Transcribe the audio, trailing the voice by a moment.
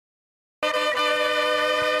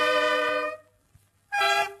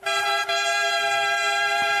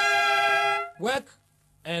work,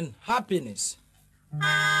 and happiness.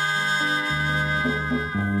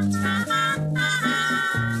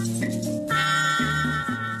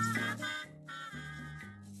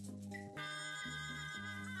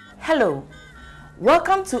 Hello,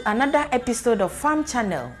 welcome to another episode of Farm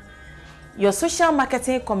Channel, your social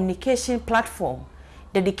marketing communication platform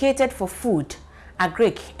dedicated for food,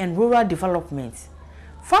 agric and rural development.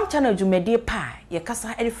 Farm Channel jumedie pa ye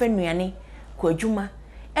kasa erife nuane kwadwuma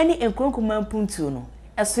eni enkronkuma mpuntu no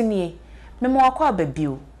esonie memo akwa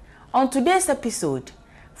babio. On today's episode,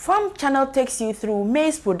 Farm Channel takes you through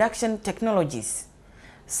maize production technologies.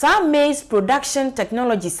 Some maize production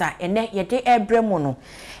technologies are ene yede ebremo no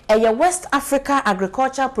eye West Africa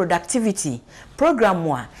Agriculture Productivity Program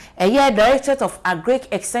wa eye Directorate of Agric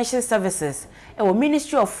Extension Services ewo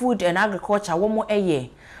Ministry of Food and Agriculture womo eye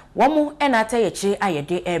womo enata yeche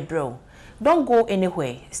ayede ebro. Don't go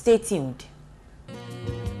anywhere, stay tuned.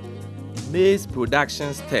 Maize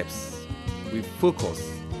production steps with focus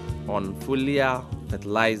on foliar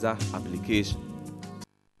fertilizer application.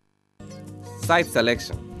 Site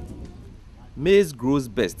selection. Maize grows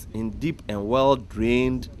best in deep and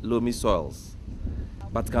well-drained loamy soils,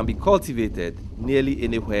 but can be cultivated nearly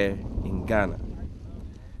anywhere in Ghana.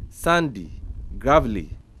 Sandy,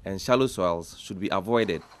 gravelly, and shallow soils should be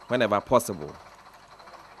avoided whenever possible.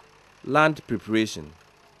 Land preparation.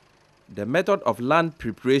 The method of land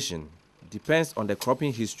preparation depends on the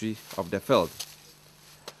cropping history of the field.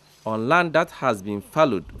 On land that has been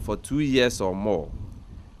fallowed for 2 years or more,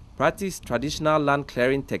 practice traditional land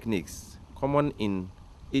clearing techniques common in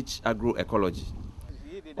each agroecology.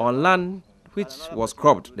 On land which was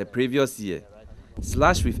cropped the previous year,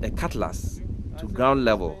 slash with a cutlass to ground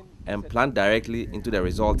level and plant directly into the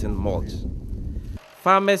resulting mulch.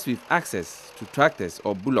 Farmers with access to tractors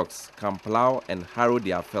or bullocks can plow and harrow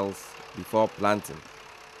their fields before planting.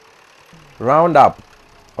 Roundup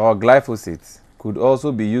or glyphosate could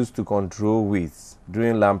also be used to control weeds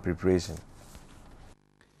during land preparation.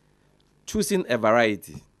 Choosing a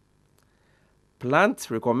variety. Plant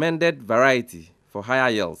recommended variety for higher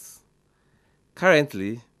yields.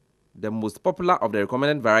 Currently, the most popular of the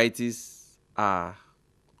recommended varieties are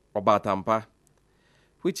Obatampa,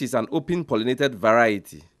 which is an open pollinated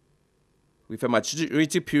variety with a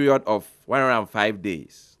maturity period of 105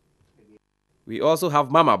 days. We also have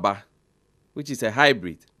Mamaba, which is a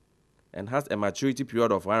hybrid and has a maturity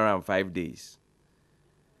period of 105 days.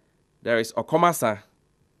 There is Okomasa,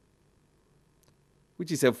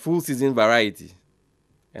 which is a full season variety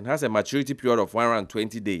and has a maturity period of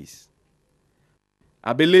 120 days.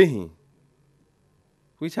 Abelehi,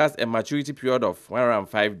 which has a maturity period of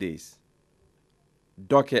 105 days.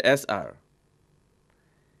 Doke SR,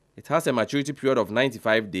 it has a maturity period of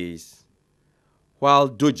 95 days, while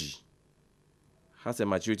Doji has a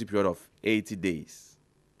maturity period of 80 days.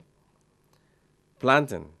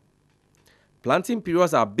 Planting. Planting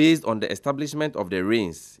periods are based on the establishment of the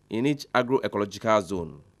rains in each agroecological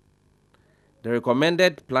zone. The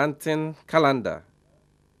recommended planting calendar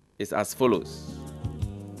is as follows.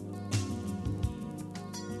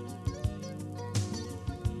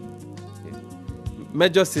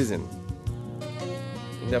 Major season.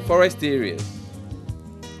 In the forest areas,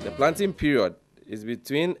 the planting period is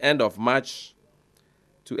between end of March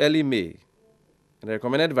to early May. And the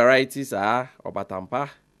recommended varieties are Obatampa,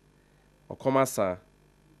 Okomasa,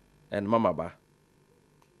 and Mamaba.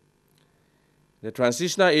 The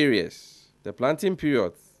transitional areas, the planting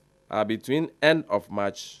periods are between end of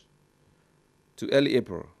March to early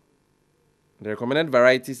April. The recommended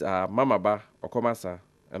varieties are Mamaba, Okomasa,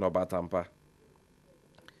 and Obatampa.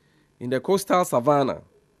 In the coastal savanna,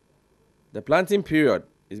 the planting period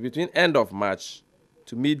is between end of March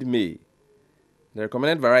to mid-May. The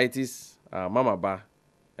recommended varieties are Mamaba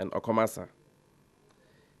and Okomasa.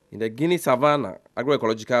 In the Guinea Savanna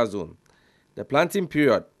agroecological zone, the planting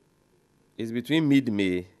period is between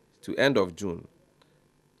mid-May to end of June.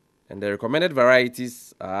 And the recommended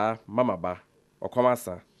varieties are Mamaba,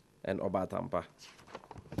 Okomasa, and Obatampa.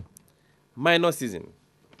 Minor season.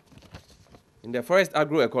 In the forest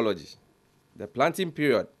agroecology, the planting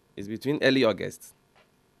period is between early August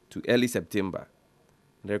to early September.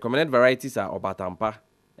 The recommended varieties are Obatampa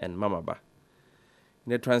and Mamaba.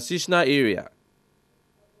 In the transitional area,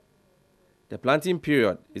 the planting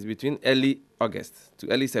period is between early August to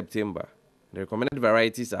early September. The recommended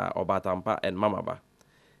varieties are Obatampa and Mamaba.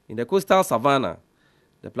 In the coastal savanna,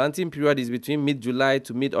 the planting period is between mid-July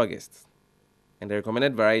to mid-August. And the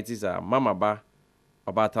recommended varieties are Mamaba,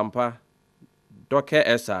 Obatampa, Doke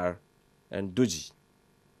SR, and Doji.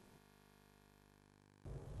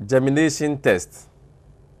 Germination test.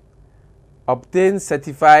 Obtain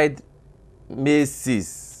certified maize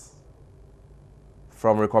seeds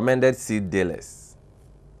from recommended seed dealers.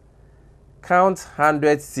 Count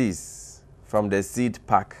 100 seeds from the seed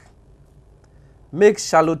pack. Make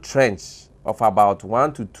shallow trench of about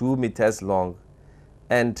 1 to 2 meters long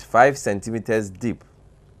and 5 centimeters deep.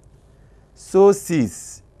 Sow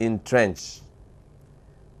seeds in trench.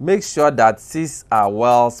 Make sure that seeds are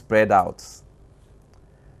well spread out.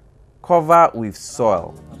 Cover with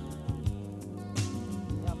soil.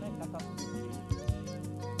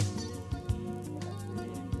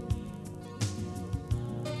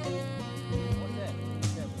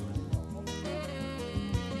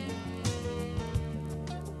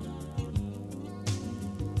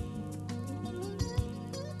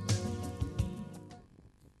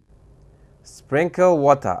 Sprinkle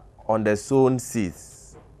water on the sown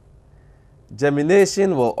seeds.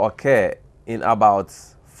 Germination will occur in about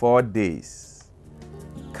 4 days.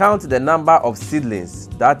 Count the number of seedlings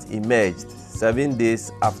that emerged 7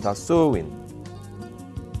 days after sowing.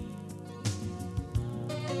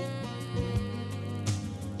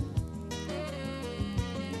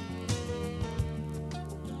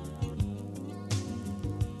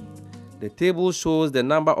 The table shows the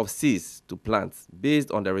number of seeds to plant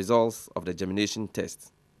based on the results of the germination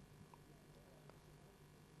test.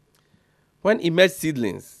 When emerged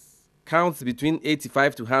seedlings count between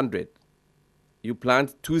 85 to 100, you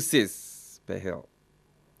plant 2 seeds per hill.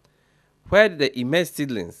 Where the emerged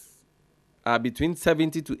seedlings are between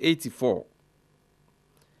 70 to 84,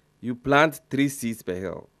 you plant 3 seeds per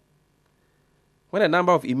hill. When the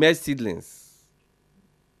number of emerged seedlings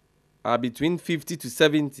are between 50 to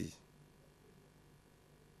 70,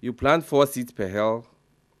 you plant 4 seeds per hill,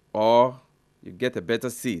 or you get a better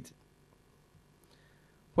seed.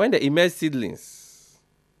 When the emerged seedlings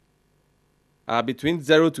are between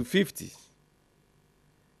 0 to 50,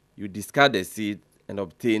 you discard the seed and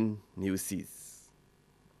obtain new seeds.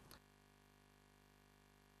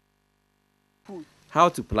 How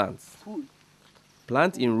to plant?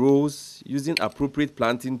 Plant in rows using appropriate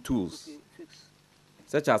planting tools,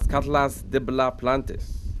 such as cutlass dibbler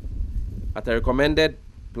planters, at a recommended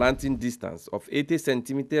planting distance of 80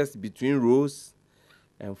 centimeters between rows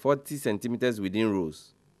and 40 centimeters within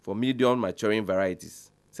rows for medium maturing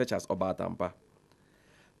varieties such as Obatampa.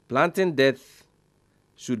 Planting depth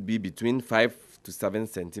should be between 5 to 7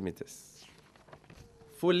 centimeters.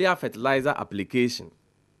 Foliar fertilizer application.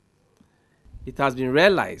 It has been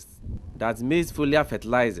realized that maize foliar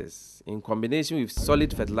fertilizers in combination with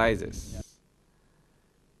solid fertilizers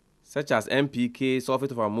such as NPK,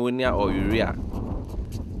 sulfate of ammonia or urea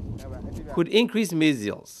could increase maize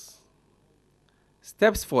yields.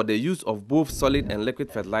 Steps for the use of both solid and liquid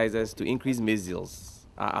fertilizers to increase maize yields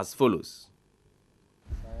are as follows.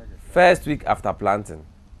 First week after planting,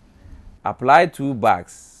 apply 2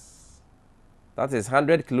 bags, that is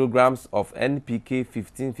 100 kilograms of NPK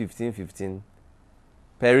 15-15-15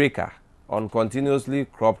 per acre on continuously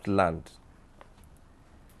cropped land.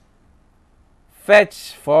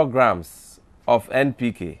 Fetch 4 grams of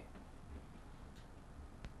NPK.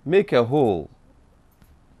 Make a hole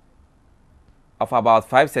of about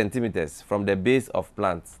 5 centimeters from the base of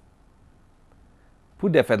plant.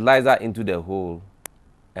 Put the fertilizer into the hole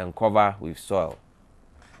and cover with soil.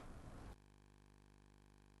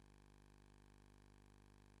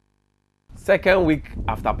 Second week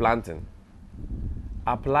after planting,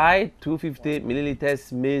 apply 250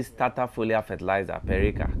 milliliters maize starter foliar fertilizer per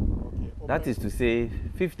acre. That is to say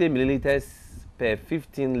 50 milliliters per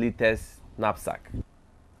 15 liters knapsack.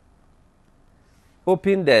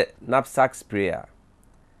 Open the knapsack sprayer.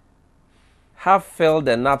 Half fill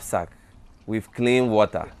the knapsack with clean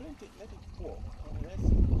water.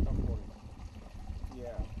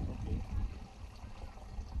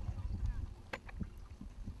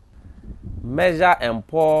 Measure and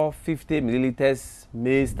pour 50 milliliters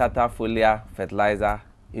maize starter foliar fertilizer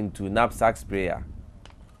into knapsack sprayer.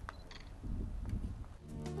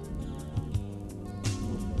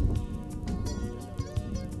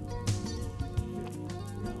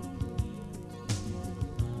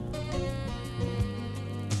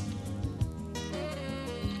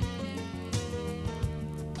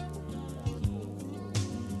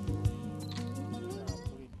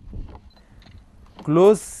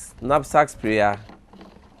 Close knapsack sprayer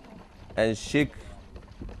and shake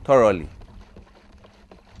thoroughly.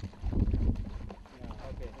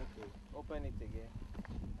 Open it again.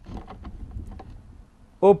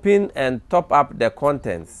 Open and top up the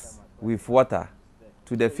contents with water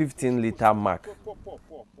to the 15-liter mark.